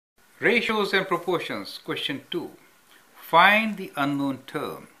Ratios and proportions, question 2. Find the unknown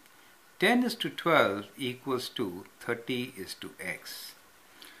term. 10 is to 12 equals to 30 is to x.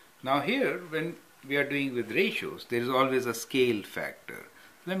 Now here, when we are doing with ratios, there is always a scale factor.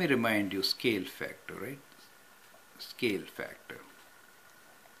 Let me remind you, scale factor, right? Scale factor.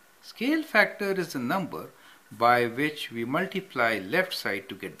 Scale factor is the number by which we multiply left side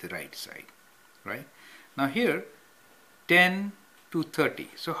to get the right side, right? Now here, 10 to 30.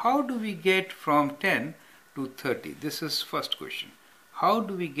 So how do we get from 10 to 30? This is first question. How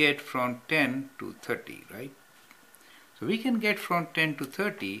do we get from 10 to 30, right? So we can get from 10 to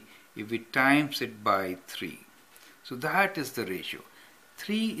 30 if we times it by 3. So that is the ratio.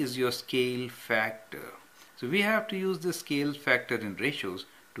 3 is your scale factor. So we have to use the scale factor in ratios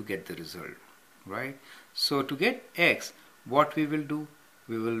to get the result, right? So to get x, what we will do?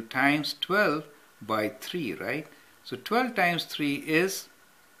 We will times 12 by 3, right? So 12 times 3 is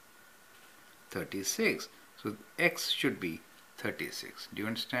 36. So x should be 36. Do you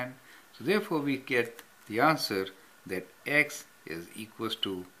understand? So therefore we get the answer that x is equals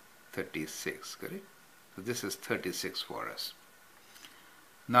to 36, correct? So this is 36 for us.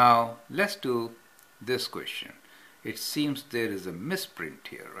 Now let's do this question. It seems there is a misprint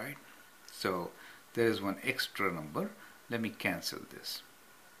here, right? So there is one extra number. Let me cancel this.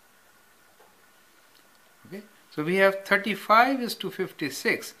 Okay, so we have 35 is to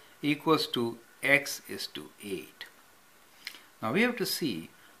 56 equals to x is to 8. Now we have to see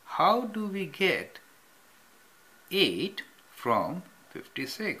how do we get 8 from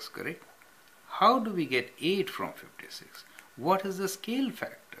 56, correct? How do we get 8 from 56? What is the scale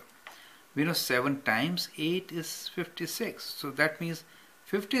factor? We know 7 times 8 is 56. So that means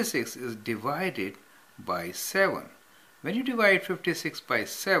 56 is divided by 7. When you divide 56 by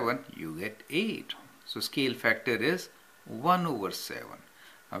 7, you get 8. So scale factor is 1 over 7.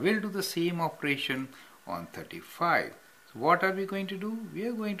 Now we'll do the same operation on 35. So what are we going to do? We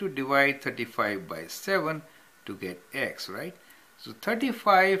are going to divide 35 by 7 to get x, right? So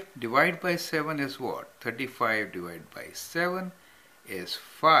 35 divided by 7 is what? 35 divided by 7 is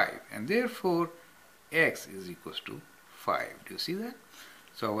 5, and therefore x is equals to 5. Do you see that?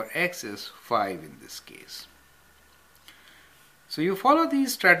 So our x is 5 in this case. So you follow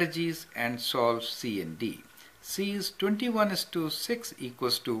these strategies and solve C and D. C is 21 is to 6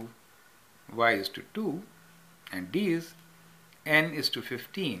 equals to y is to 2, and D is n is to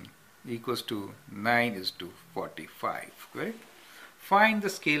 15 equals to 9 is to 45. Correct? Find the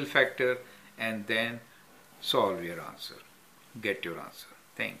scale factor and then solve your answer. Get your answer.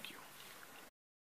 Thank you.